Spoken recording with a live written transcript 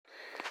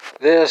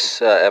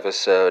This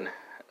episode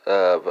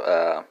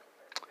of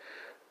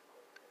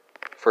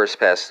First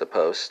Past the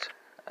Post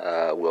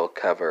will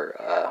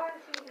cover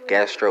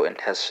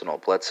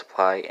gastrointestinal blood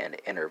supply and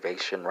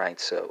innervation, right?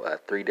 So,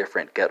 three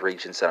different gut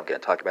regions that I'm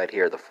going to talk about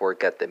here: the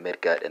foregut, the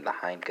midgut, and the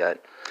hindgut.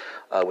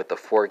 With the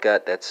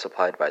foregut, that's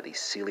supplied by the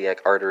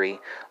celiac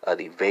artery.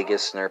 The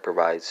vagus nerve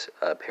provides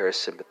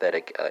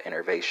parasympathetic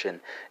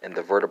innervation, and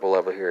the vertebral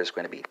level here is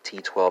going to be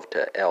T12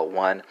 to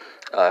L1.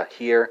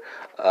 Here,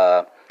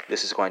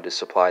 this is going to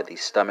supply the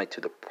stomach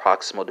to the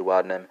proximal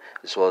duodenum,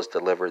 as well as the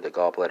liver, the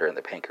gallbladder, and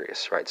the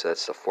pancreas, right? So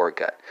that's the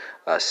foregut.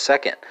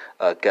 Second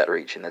gut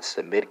region, that's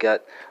the midgut.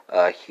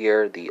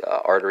 Here, the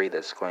artery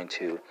that's going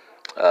to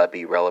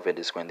be relevant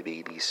is going to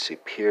be the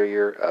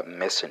superior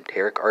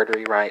mesenteric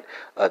artery, right?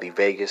 The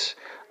vagus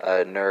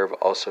nerve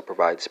also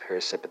provides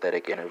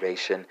parasympathetic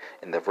innervation,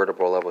 and the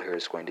vertebral level here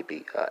is going to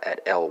be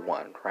at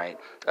L1, right?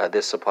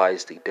 This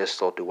supplies the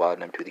distal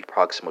duodenum to the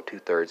proximal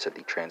two-thirds of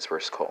the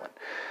transverse colon.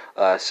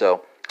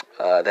 So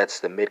that's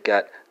the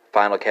midgut.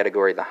 Final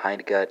category, the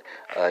hindgut.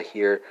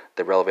 Here,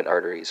 the relevant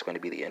artery is going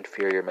to be the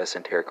inferior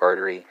mesenteric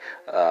artery.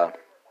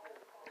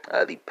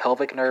 The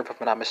pelvic nerve,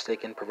 if I'm not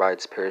mistaken,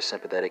 provides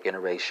parasympathetic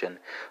innervation.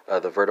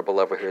 The vertebral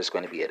level here is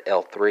going to be at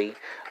L3,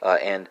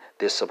 and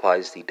this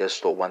supplies the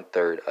distal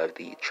one-third of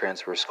the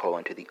transverse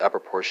colon to the upper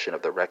portion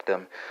of the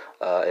rectum.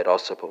 It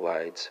also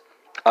provides,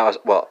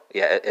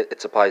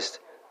 it supplies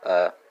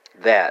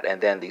that,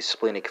 and then the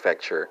splenic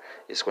flexure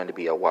is going to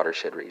be a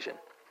watershed region.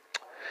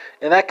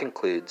 And that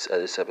concludes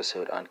this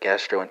episode on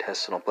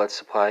gastrointestinal blood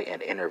supply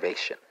and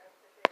innervation.